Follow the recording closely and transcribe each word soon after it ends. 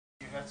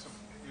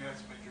you had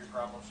some injury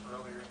problems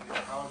earlier.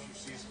 How has your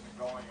season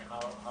been going, and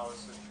how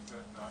has it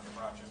been in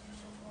Rochester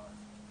so far?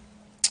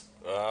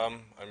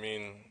 I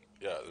mean,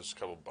 yeah, there's a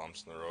couple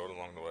bumps in the road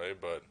along the way,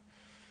 but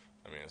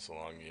I mean, it's a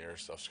long year.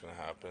 Stuff's going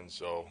to happen.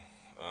 So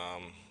I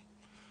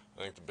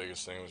think the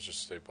biggest thing was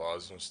just stay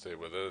positive, stay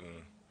with it,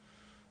 and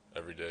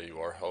every day you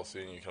are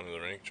healthy and you come to the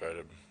rink, try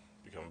to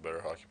become a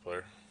better hockey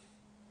player.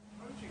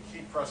 How did you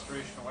keep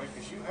frustration away?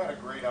 Because you had a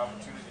great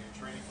opportunity in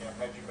training camp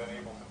had you been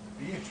able to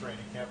be in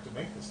training camp to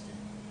make this team.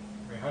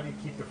 I mean, how do you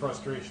keep the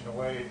frustration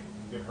away?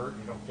 You get hurt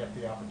and you don't get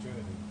the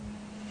opportunity.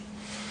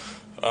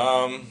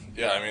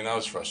 Yeah, I mean, that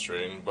was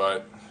frustrating,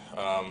 but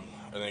I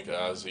think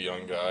as a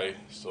young guy,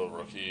 still a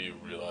rookie, you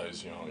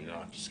realize, you're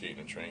not just skating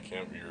in training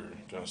camp, you're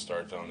going to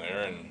start down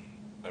there, and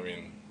I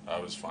mean, I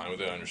was fine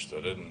with it, I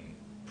understood it, and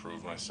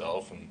proved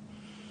myself and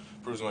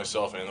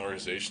the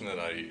organization that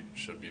I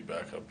should be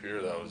back up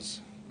here. That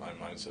was my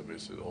mindset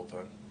basically the whole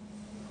time.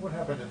 What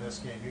happened in this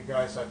game? You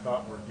guys, I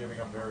thought, were giving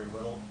up very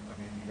little. I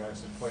mean, you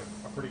guys had played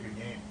a pretty good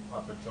game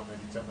up until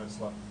maybe 10 minutes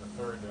left in the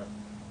third.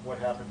 What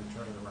happened to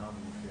turn it around,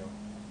 do you feel?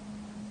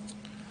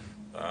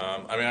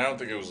 I mean, I don't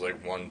think it was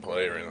like one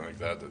play or anything like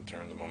that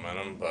turned the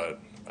momentum, but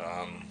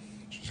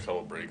just a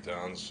couple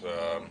breakdowns,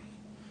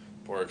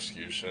 poor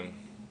execution,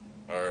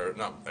 or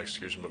not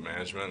execution, but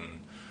management. And,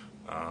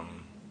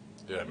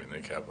 yeah, I mean, they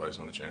capitalized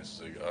on the chances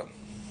they got.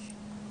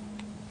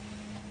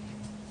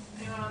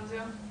 Anyone on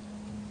Zoom?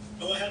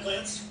 Go ahead,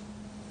 Lance.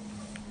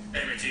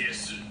 Hey,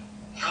 Mattias,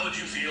 how did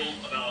you feel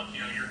about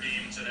your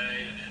game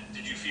today? And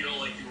did you feel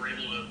like you were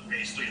able to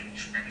basically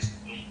translate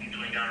what you've been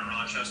doing down in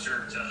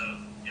Rochester to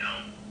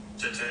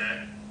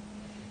today?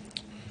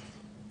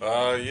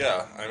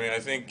 Yeah, I mean, I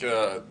think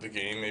the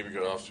game maybe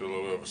got off to a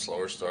little bit of a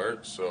slower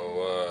start,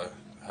 so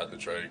had to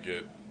try to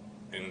get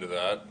into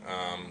that.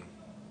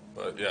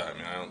 But yeah, I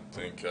mean, I don't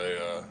think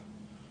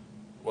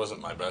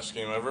wasn't my best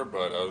game ever,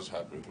 but I was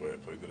happy with the way I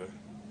played today.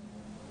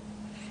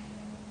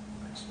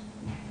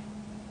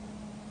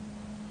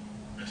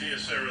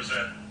 Mattias, there was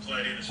that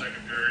play in the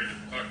second period.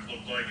 The puck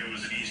looked like it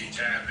was an easy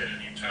tap in,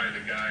 and you tied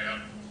the guy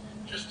up.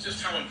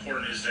 Just how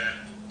important is that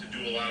to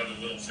do a lot of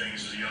the little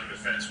things as a young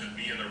defenseman,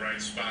 be in the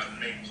right spot and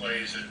make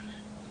plays that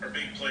are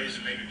big plays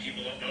that maybe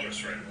people don't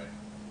notice right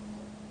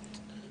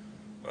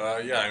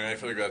away? Yeah, I mean, I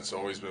feel like that's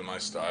always been my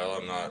style.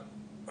 I'm not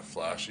a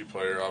flashy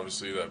player,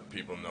 obviously, that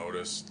people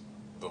notice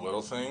the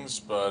little things,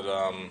 but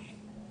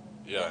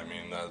yeah, I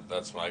mean,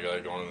 that's my guy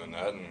going in the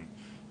net, and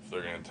if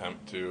they're going to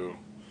attempt to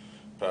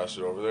pass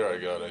it over there, I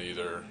got to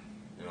either,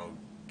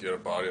 get a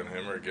body on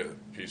him or get a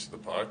piece of the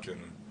puck, and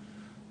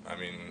I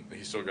mean,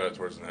 he still got it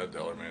towards the net.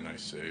 Deller made a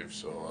nice save,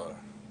 so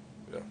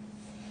yeah.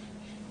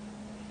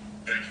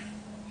 Thank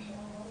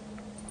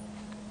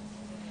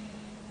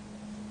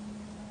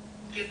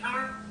you.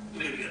 Are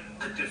maybe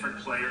a different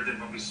player than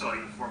when we saw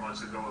you 4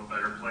 months ago, a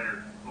better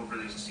player over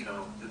these,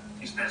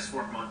 these past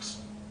 4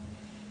 months?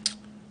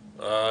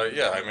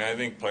 Yeah, I mean, I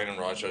think playing in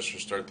Rochester to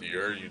start the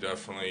year, you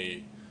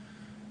definitely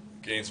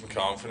gain some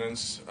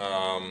confidence.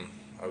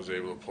 I was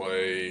able to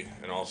play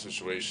in all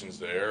situations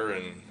there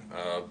and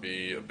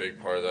be a big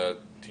part of that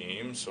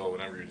team. So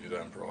whenever you do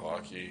that in pro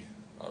hockey,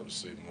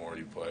 obviously the more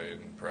you play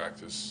and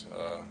practice,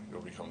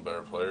 you'll become a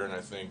better player. And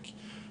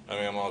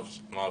I'm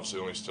obviously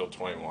only still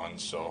 21,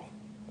 so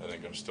I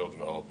think I'm still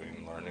developing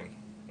and learning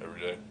every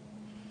day.